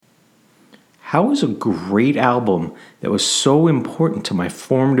How is a great album that was so important to my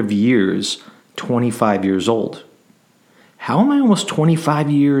formative years 25 years old? How am I almost 25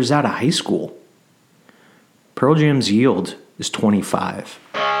 years out of high school? Pearl Jam's Yield is 25.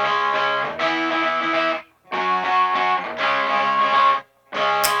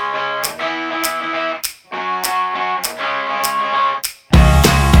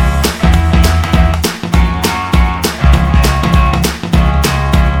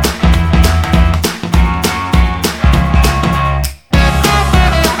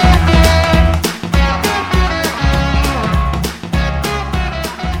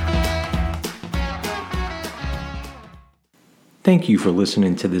 Thank you for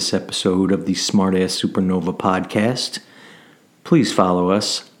listening to this episode of the Smartass Supernova podcast. Please follow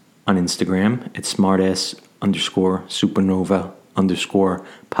us on Instagram at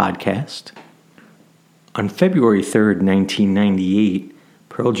smartass_supernova_podcast. On February 3rd, 1998,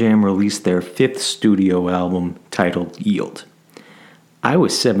 Pearl Jam released their fifth studio album titled Yield. I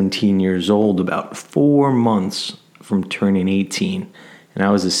was 17 years old, about 4 months from turning 18, and I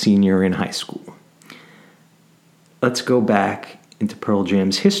was a senior in high school. Let's go back into Pearl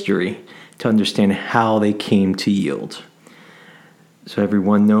Jam's history to understand how they came to Yield. So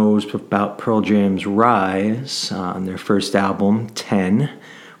everyone knows about Pearl Jam's rise on their first album, 10,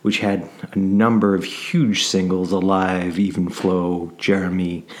 which had a number of huge singles, Alive, Even Flow,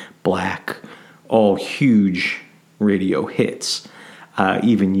 Jeremy, Black, all huge radio hits.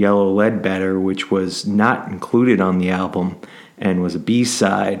 Even Yellow Ledbetter, which was not included on the album and was a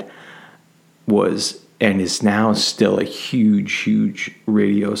B-side, was and is now still a huge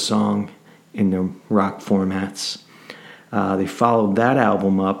radio song in the rock formats. They followed that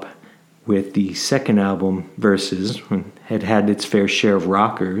album up with the second album, Versus, and had its fair share of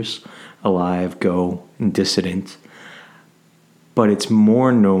rockers, Alive, Go, and Dissident. But it's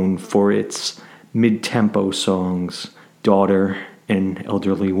more known for its mid-tempo songs, Daughter and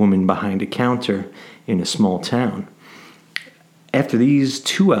Elderly Woman Behind a Counter in a Small Town. After these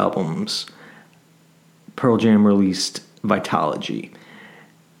two albums, Pearl Jam released Vitology.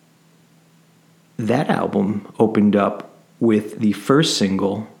 That album opened up with the first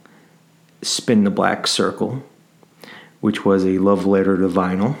single, Spin the Black Circle, which was a love letter to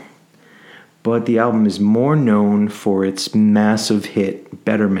vinyl. But the album is more known for its massive hit,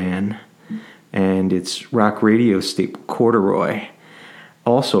 Better Man, and its rock radio staple, Corduroy.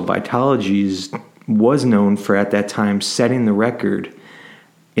 Also, Vitology was known for, at that time, setting the record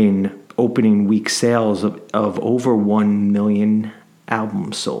in opening week sales of over 1 million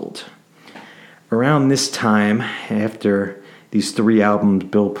albums sold. Around this time, after these three albums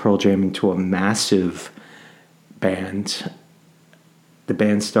built Pearl Jam into a massive band, the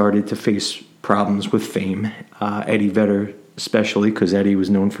band started to face problems with fame. Eddie Vedder especially, because Eddie was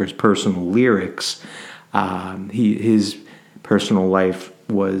known for his personal lyrics. His personal life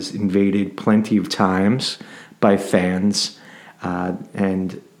was invaded plenty of times by fans,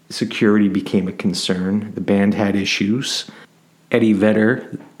 and security became a concern. The band had issues. Eddie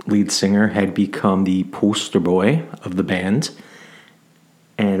Vedder, lead singer, had become the poster boy of the band.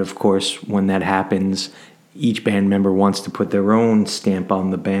 And of course, when that happens, each band member wants to put their own stamp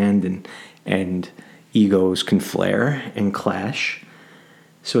on the band, and egos can flare and clash.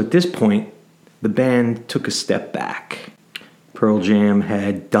 So at this point, the band took a step back. Pearl Jam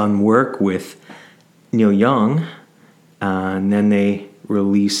had done work with Neil Young, and then they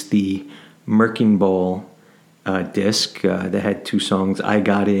released the Merkin Ball disc that had two songs, I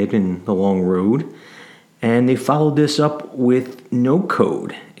Got It and The Long Road. And they followed this up with No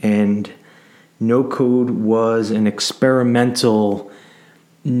Code. And No Code was an experimental,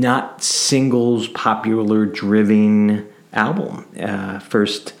 not singles popular driven album.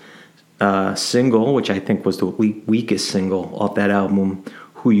 First single, which I think was the weakest single off that album,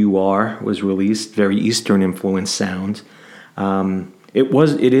 Who You Are, was released. Very Eastern influenced sound.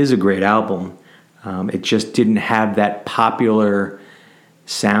 It is a great album. It just didn't have that popular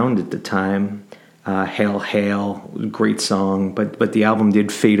sound at the time. Hail, Hail, great song, but the album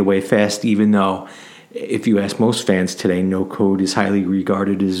did fade away fast, even though, if you ask most fans today, No Code is highly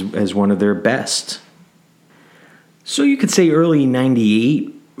regarded as one of their best. So you could say early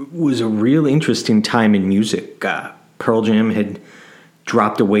 98 was a real interesting time in music. Pearl Jam had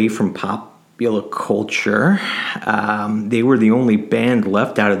dropped away from popular culture. They were the only band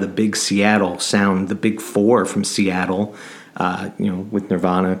left out of the big Seattle sound, the big four from Seattle. With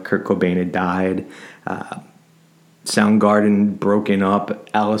Nirvana, Kurt Cobain had died. Soundgarden broken up.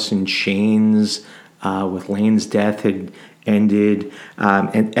 Alice in Chains with Lane's death had ended.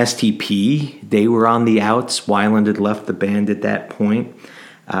 And STP, they were on the outs. Weiland had left the band at that point.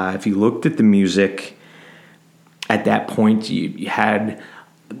 If you looked at the music at that point, you had,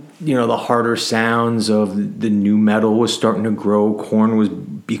 the harder sounds of the new metal was starting to grow. Korn was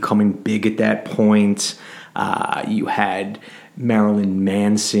becoming big at that point. You had Marilyn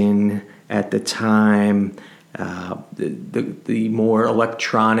Manson at the time. The more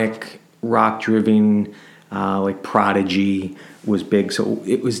electronic, rock-driven, like Prodigy was big. So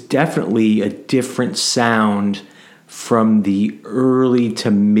it was definitely a different sound from the early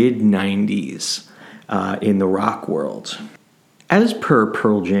to mid-90s in the rock world. As per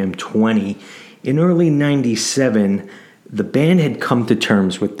Pearl Jam 20, in early 97, the band had come to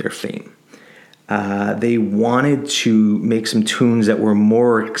terms with their fame. They wanted to make some tunes that were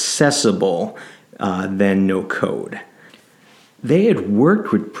more accessible than No Code. They had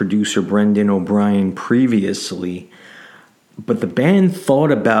worked with producer Brendan O'Brien previously, but the band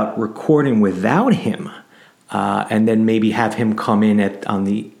thought about recording without him, and then maybe have him come in on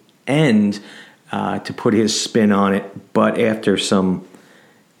the end to put his spin on it. But after some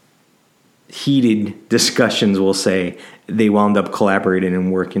heated discussions, we'll say, they wound up collaborating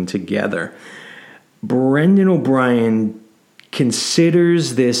and working together. Brendan O'Brien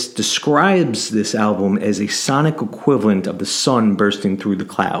describes this album as a sonic equivalent of the sun bursting through the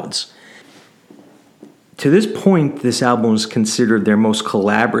clouds. To this point, this album is considered their most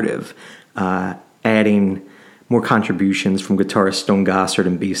collaborative, adding more contributions from guitarist Stone Gossard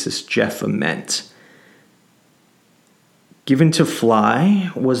and bassist Jeff Ament. Given to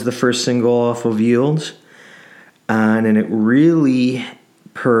Fly was the first single off of Yield, and it really,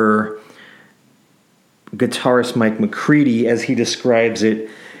 per guitarist Mike McCready, as he describes it,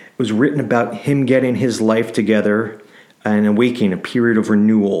 was written about him getting his life together and awakening a period of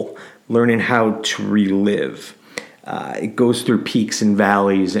renewal, learning how to relive. It goes through peaks and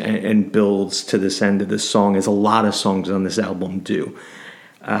valleys and builds to this end of this song, as a lot of songs on this album do.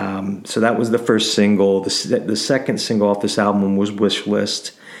 So that was the first single. The second single off this album was Wish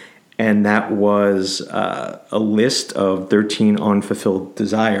List, and that was a list of 13 unfulfilled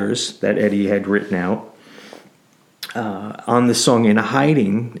desires that Eddie had written out. On the song In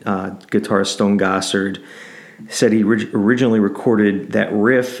Hiding, guitarist Stone Gossard said he originally recorded that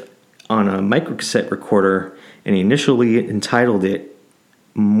riff on a microcassette recorder, and he initially entitled it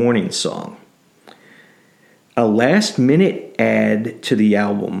Morning Song. A last-minute add to the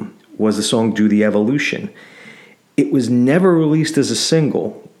album was the song Do the Evolution. It was never released as a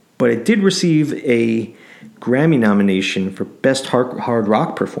single, but it did receive a Grammy nomination for Best Hard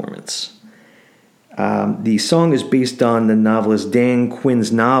Rock Performance. The song is based on the novelist Dan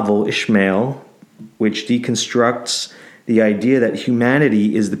Quinn's novel Ishmael, which deconstructs the idea that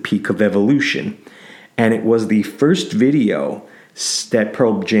humanity is the peak of evolution. And it was the first video that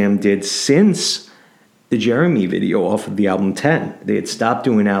Pearl Jam did since the Jeremy video off of the album 10. They had stopped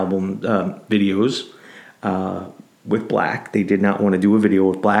doing album videos with Black. They did not want to do a video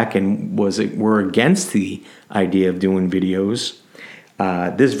with Black and were against the idea of doing videos.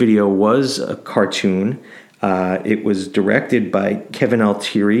 This video was a cartoon. It was directed by Kevin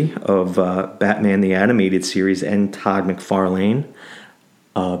Altieri of Batman the Animated Series and Todd McFarlane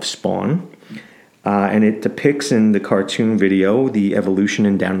of Spawn. And it depicts in the cartoon video the evolution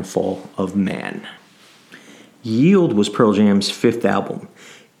and downfall of man. Yield was Pearl Jam's fifth album.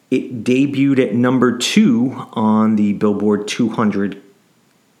 It debuted at number 2 on the Billboard 200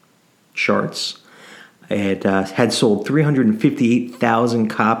 charts. It had sold 358,000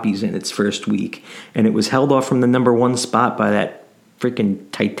 copies in its first week, and it was held off from the number 1 spot by that freaking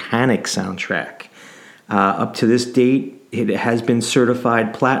Titanic soundtrack. Up to this date, it has been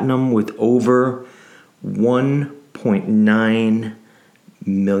certified platinum with over 1.9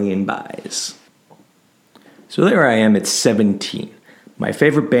 million buys. So there I am at 17. My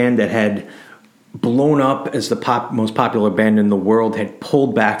favorite band that had blown up as the most popular band in the world had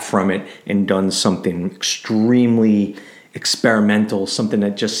pulled back from it and done something extremely experimental, something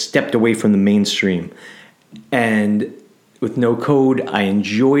that just stepped away from the mainstream. And with No Code, I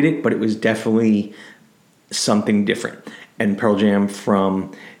enjoyed it, but it was definitely something different. And Pearl Jam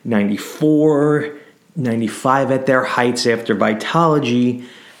from 94, 95 at their heights after Vitology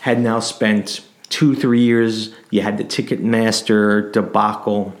had now spent 2-3 years. You had the Ticketmaster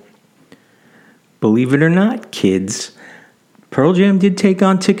debacle. Believe it or not, kids, Pearl Jam did take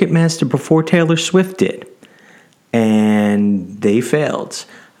on Ticketmaster before Taylor Swift did, and they failed.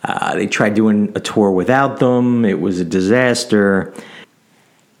 They tried doing a tour without them. It was a disaster.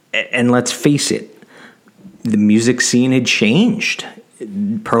 And let's face it, the music scene had changed.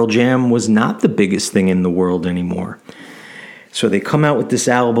 Pearl Jam was not the biggest thing in the world anymore. So they come out with this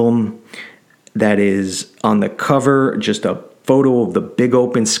album that is on the cover just a photo of the big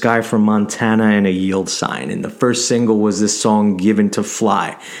open sky from Montana and a yield sign. And the first single was this song, Given to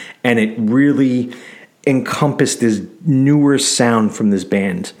Fly. And it really encompassed this newer sound from this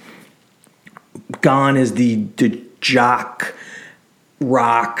band. Gone is the jock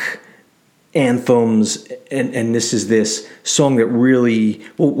rock anthems, and this is this song that really,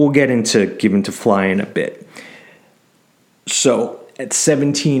 we'll get into Given to Fly in a bit. So at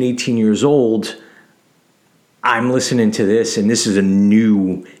 17, 18 years old, I'm listening to this, and this is a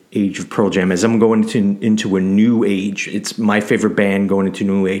new age of Pearl Jam. As I'm going into a new age, it's my favorite band going into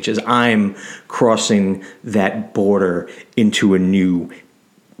new age, as I'm crossing that border into a new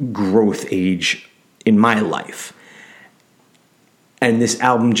growth age in my life. And this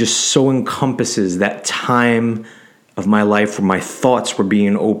album just so encompasses that time of my life where my thoughts were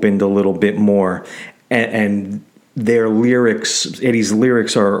being opened a little bit more, and their lyrics, Eddie's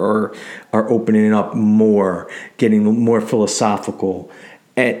lyrics are opening up more, getting more philosophical,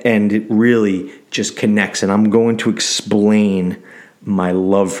 and it really just connects. And I'm going to explain my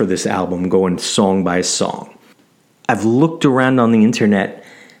love for this album, going song by song. I've looked around on the internet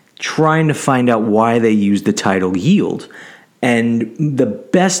trying to find out why they used the title Yield. And the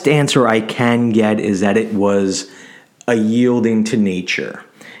best answer I can get is that it was a yielding to nature.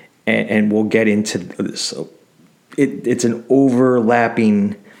 And we'll get into this. So it's an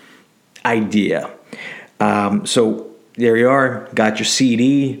overlapping idea. So there you are, got your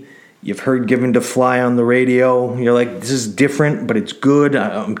CD. You've heard Given to Fly on the radio. You're like, this is different, but it's good.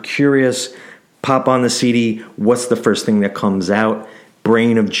 I'm curious. Pop on the CD. What's the first thing that comes out?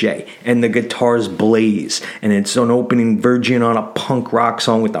 Brain of J, and the guitars blaze, and it's an opening virgin on a punk rock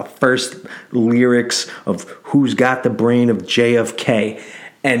song with the first lyrics of who's got the brain of JFK,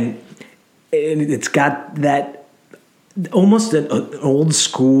 and it's got that almost an old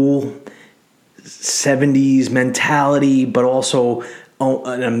school 70s mentality, but also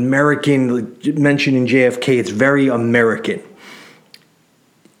an American, mentioning JFK, it's very American.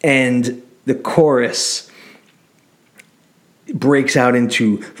 And the chorus breaks out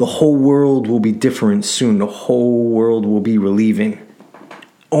into, the whole world will be different soon, the whole world will be relieving.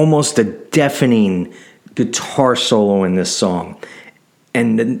 Almost a deafening guitar solo in this song.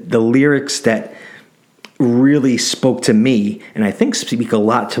 And the lyrics that really spoke to me, and I think speak a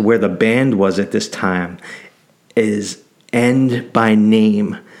lot to where the band was at this time, is end by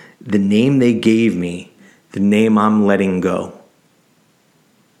name, the name they gave me, the name I'm letting go.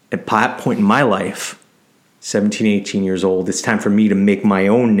 At that point in my life, 17, 18 years old, it's time for me to make my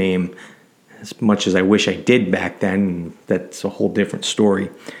own name, as much as I wish I did back then. That's a whole different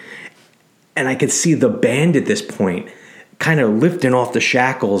story. And I could see the band at this point kind of lifting off the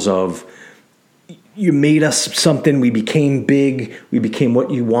shackles of, you made us something, we became big, we became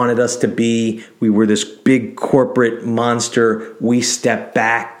what you wanted us to be, we were this big corporate monster, we stepped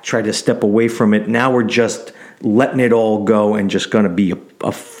back, tried to step away from it, now we're just letting it all go and just going to be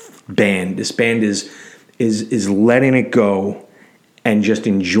a band. This band is letting it go and just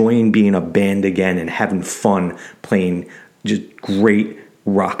enjoying being a band again and having fun playing just great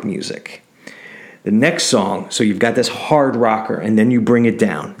rock music. The next song, so you've got this hard rocker, and then you bring it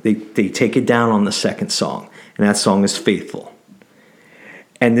down. They take it down on the second song, and that song is Faithful.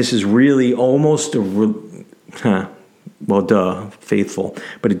 And this is really almost faithful,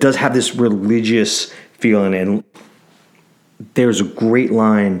 but it does have this religious feeling, and there's a great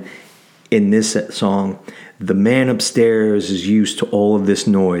line in this song. The man upstairs is used to all of this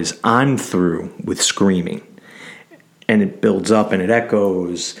noise. I'm through with screaming. And it builds up and it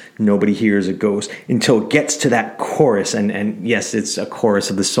echoes. Nobody hears it goes until it gets to that chorus. And yes, it's a chorus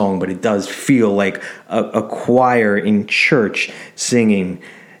of the song, but it does feel like a choir in church singing,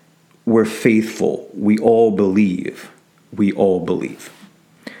 we're faithful. We all believe. We all believe.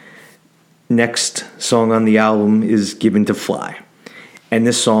 Next song on the album is Given to Fly. And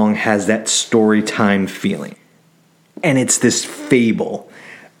this song has that story time feeling. And it's this fable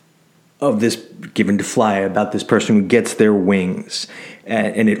of this Given to Fly, about this person who gets their wings.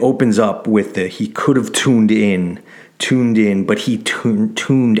 And it opens up with the, he could have tuned in, but he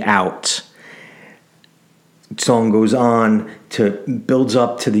tuned out. The song goes on to, builds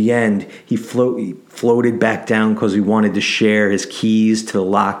up to the end. He floated back down because he wanted to share his keys to the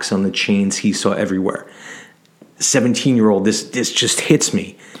locks on the chains he saw everywhere. 17-year-old, this just hits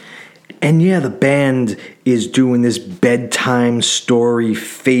me. And yeah, the band is doing this bedtime story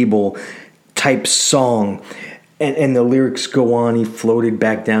fable type song, and the lyrics go on. He floated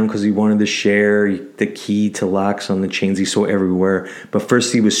back down because he wanted to share the key to locks on the chains he saw everywhere. But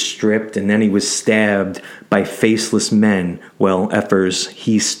first he was stripped, and then he was stabbed by faceless men. Well, effers,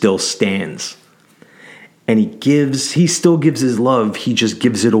 he still stands. And he still gives his love, he just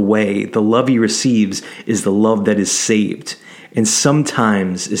gives it away. The love he receives is the love that is saved. And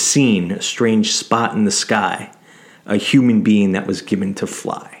sometimes is seen a strange spot in the sky, a human being that was given to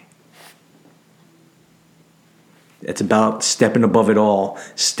fly. It's about stepping above it all,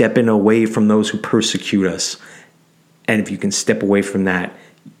 stepping away from those who persecute us. And if you can step away from that,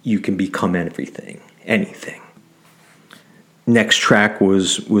 you can become everything, anything. Next track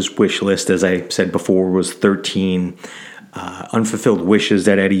was Wish List, as I said before, was 13 unfulfilled wishes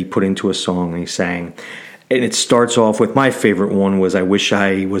that Eddie put into a song and he sang. And it starts off with my favorite one was I wish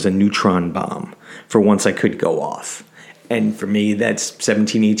I was a neutron bomb for once I could go off. And for me, that's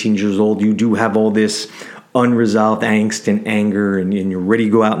 17, 18 years old. You do have all this unresolved angst and anger, and you're ready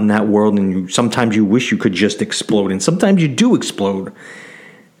to go out in that world, and sometimes you wish you could just explode, and sometimes you do explode.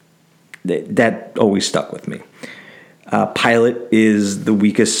 That always stuck with me. Pilot is the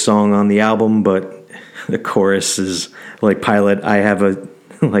weakest song on the album, but the chorus is like Pilot, I have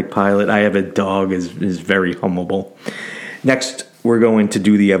a dog is very hummable. Next, we're going to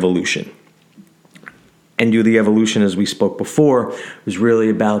Do the Evolution. And Do the Evolution, as we spoke before, was really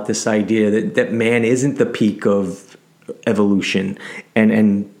about this idea that man isn't the peak of evolution.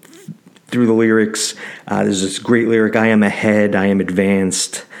 And through the lyrics, there's this great lyric, I am ahead, I am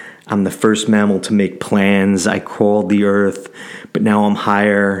advanced, I'm the first mammal to make plans, I crawled the earth, but now I'm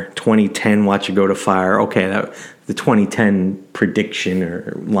higher, 2010, watch it go to fire. Okay, the 2010 prediction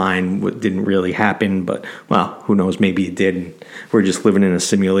or line didn't really happen, but, well, who knows, maybe it did. We're just living in a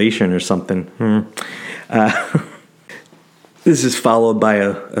simulation or something. This is followed by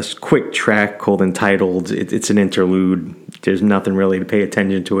a quick track called Entitled. It's an interlude. There's nothing really to pay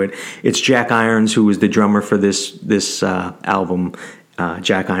attention to it. It's Jack Irons, who was the drummer for this album.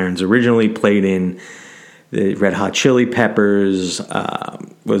 Jack Irons originally played in the Red Hot Chili Peppers,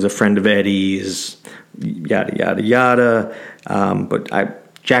 was a friend of Eddie's, yada, yada, yada.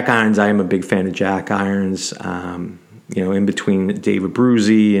 Jack Irons, I am a big fan of Jack Irons. In between David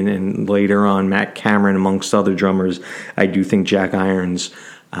Bruzy and later on Matt Cameron, amongst other drummers, I do think Jack Irons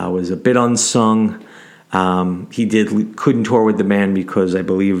was a bit unsung. He couldn't tour with the band because I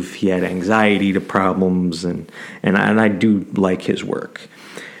believe he had anxiety problems, and I do like his work.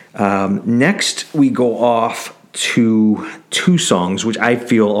 Next, we go off to two songs, which I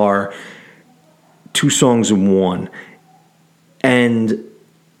feel are two songs in one, and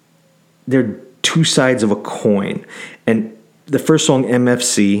they're two sides of a coin. And the first song,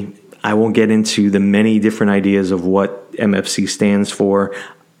 MFC, I won't get into the many different ideas of what MFC stands for.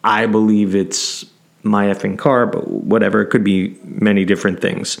 I believe it's my effing car, but whatever. It could be many different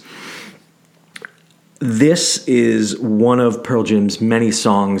things. This is one of Pearl Jam's many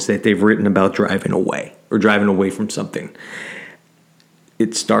songs that they've written about driving away or driving away from something.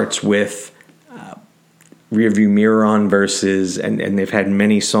 It starts with Rearview Mirror on verses, and they've had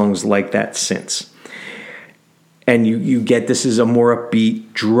many songs like that since. And you get this is a more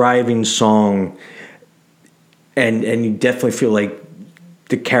upbeat, driving song, and you definitely feel like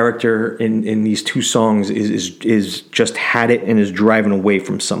the character in these two songs is just had it and is driving away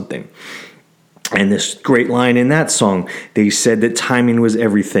from something. And this great line in that song, they said that timing was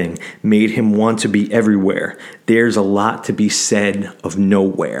everything, made him want to be everywhere. There's a lot to be said of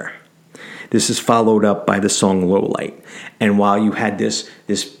nowhere. This is followed up by the song Low Light. And while you had this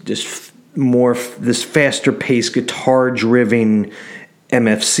faster paced guitar driven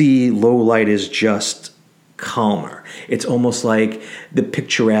MFC, Low Light is just calmer. It's almost like the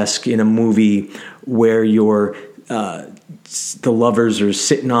picturesque in a movie where the lovers are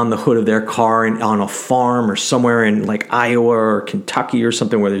sitting on the hood of their car and on a farm or somewhere in like Iowa or Kentucky or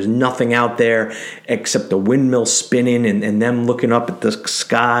something where there's nothing out there except the windmill spinning and them looking up at the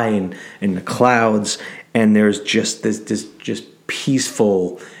sky and the clouds, and there's just this just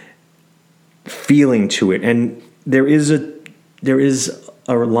peaceful feeling to it. And there is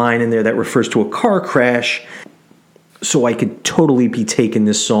a line in there that refers to a car crash, so I could totally be taking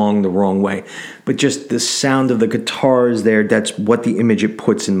this song the wrong way. But just the sound of the guitars there, that's what the image it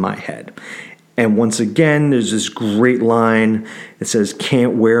puts in my head. And once again, there's this great line that says,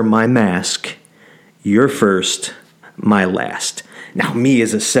 can't wear my mask, you're first, my last. Now, me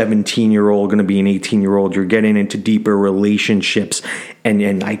as a 17-year-old, going to be an 18-year-old, you're getting into deeper relationships,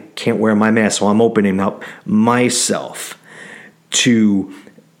 and I can't wear my mask, so I'm opening up myself to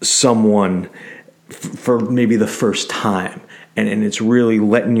someone for maybe the first time, and it's really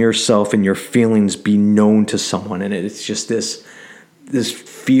letting yourself and your feelings be known to someone, and it's just this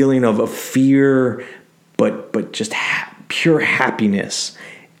feeling of fear, but just pure happiness,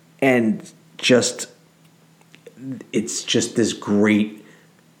 and it's just this great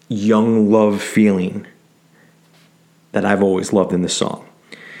young love feeling that I've always loved in the song.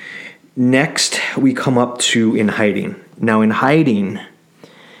 Next, we come up to In Hiding. Now, In Hiding,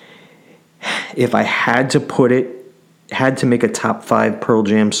 if I had to make a top 5 Pearl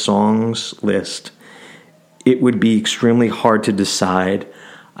Jam songs list, it would be extremely hard to decide.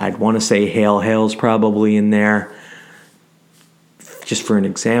 I'd want to say Hail Hail's probably in there, just for an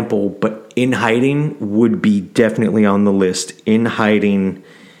example, but In Hiding would be definitely on the list. In Hiding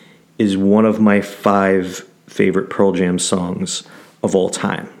is one of my 5 favorite Pearl Jam songs of all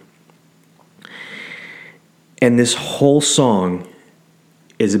time. And this whole song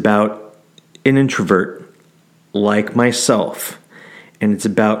is about an introvert like myself, and it's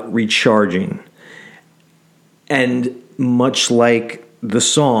about recharging. And much like the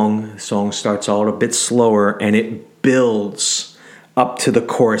song starts out a bit slower, and it builds up to the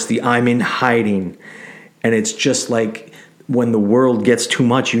chorus, the I'm in hiding. And it's just like when the world gets too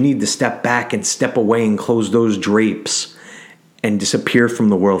much, you need to step back and step away and close those drapes and disappear from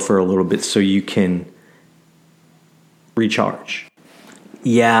the world for a little bit so you can recharge.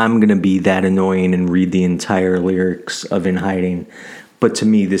 Yeah, I'm going to be that annoying and read the entire lyrics of In Hiding, but to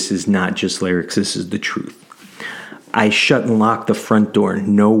me, this is not just lyrics, this is the truth. I shut and locked the front door,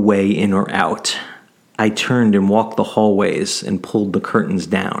 no way in or out. I turned and walked the hallways and pulled the curtains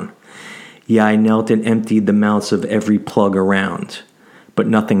down. Yeah, I knelt and emptied the mouths of every plug around, but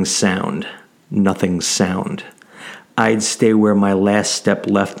nothing sound. I'd stay where my last step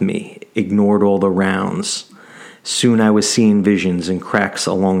left me, ignored all the rounds. Soon I was seeing visions and cracks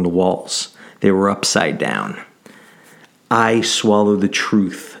along the walls. They were upside down. I swallowed the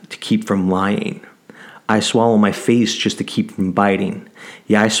truth to keep from lying. I swallowed my face just to keep from biting.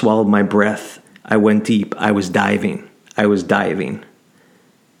 Yeah, I swallowed my breath. I went deep. I was diving.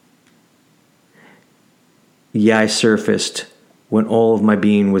 Yeah, I surfaced when all of my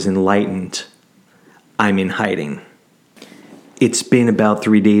being was enlightened. I'm in hiding. It's been about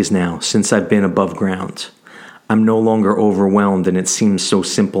 3 days now since I've been above ground. I'm no longer overwhelmed, and it seems so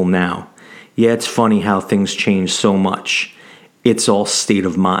simple now. Yeah, it's funny how things change so much. It's all state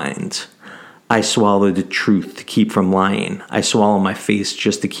of mind. I swallow the truth to keep from lying. I swallow my face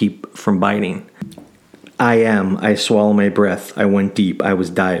just to keep from biting. I swallow my breath. I went deep. I was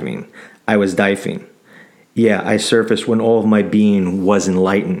diving. Yeah, I surfaced when all of my being was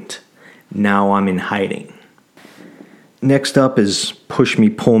enlightened. Now I'm in hiding. Next up is Push Me,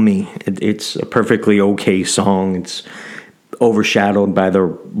 Pull Me. It's a perfectly okay song. It's overshadowed by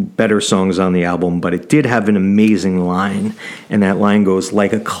the better songs on the album, but it did have an amazing line, and that line goes,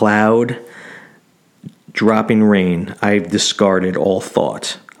 like a cloud dropping rain, I've discarded all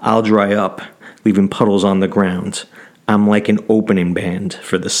thought. I'll dry up, leaving puddles on the ground. I'm like an opening band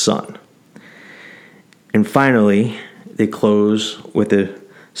for the sun. And finally, they close with a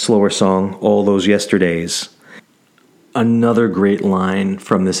slower song, All Those Yesterdays. Another great line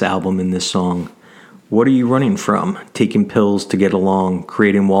from this album in this song. What are you running from? Taking pills to get along,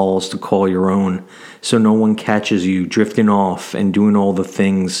 creating walls to call your own, so no one catches you drifting off and doing all the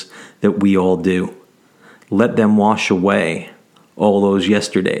things that we all do. Let them wash away all those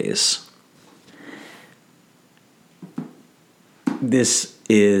yesterdays. This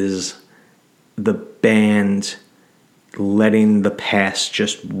is the band letting the past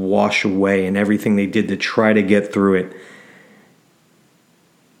just wash away and everything they did to try to get through it.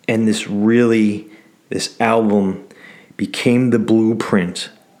 And this album became the blueprint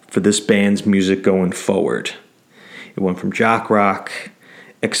for this band's music going forward. It went from jock rock,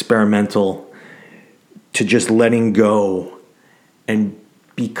 experimental, to just letting go and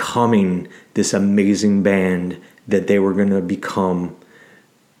becoming this amazing band that they were going to become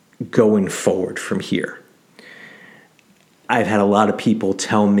going forward from here. I've had a lot of people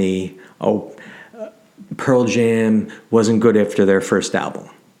tell me, Pearl Jam wasn't good after their first album.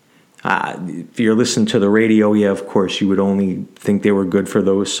 If you're listening to the radio, yeah, of course, you would only think they were good for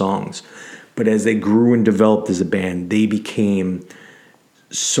those songs. But as they grew and developed as a band, they became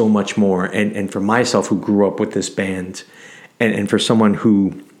so much more. And for myself, who grew up with this band, and for someone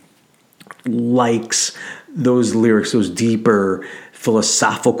who likes those lyrics, those deeper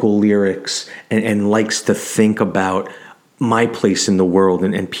philosophical lyrics, and likes to think about my place in the world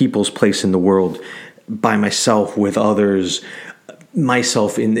and people's place in the world, by myself, with others,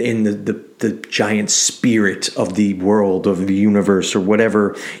 myself in the giant spirit of the world, of the universe, or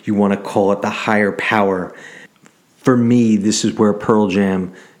whatever you want to call it, the higher power. For me, this is where Pearl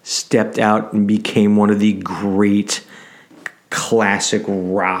Jam stepped out and became one of the great classic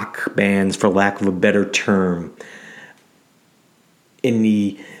rock bands, for lack of a better term, in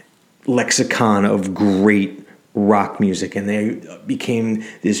the lexicon of great rock music. And they became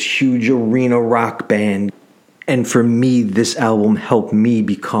this huge arena rock band. And for me, this album helped me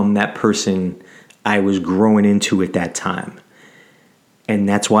become that person I was growing into at that time. And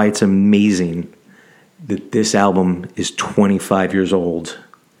that's why it's amazing that this album is 25 years old.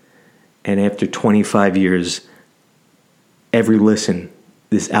 And after 25 years, every listen,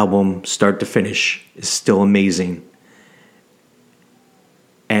 this album, start to finish, is still amazing.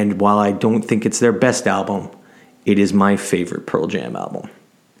 And while I don't think it's their best album, it is my favorite Pearl Jam album.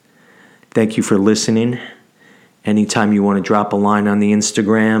 Thank you for listening. Anytime you want to drop a line on the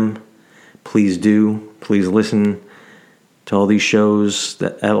Instagram, please do. Please listen to all these shows,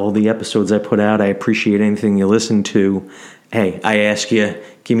 all the episodes I put out. I appreciate anything you listen to. Hey, I ask you,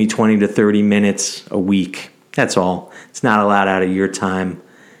 give me 20 to 30 minutes a week. That's all. It's not a lot out of your time.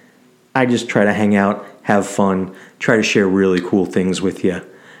 I just try to hang out, have fun, try to share really cool things with you.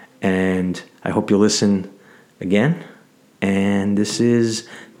 And I hope you listen again. And this is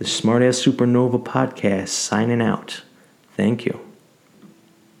the Smartass Supernova Podcast signing out. Thank you.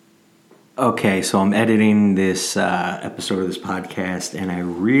 Okay, so I'm editing this episode of this podcast, and I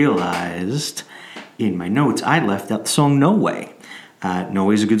realized in my notes I left out the song No Way. No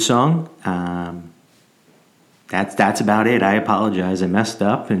Way is a good song. That's about it. I apologize. I messed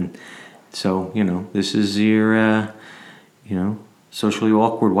up, and so, this is your, socially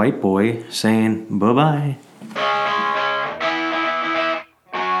awkward white boy saying bye-bye.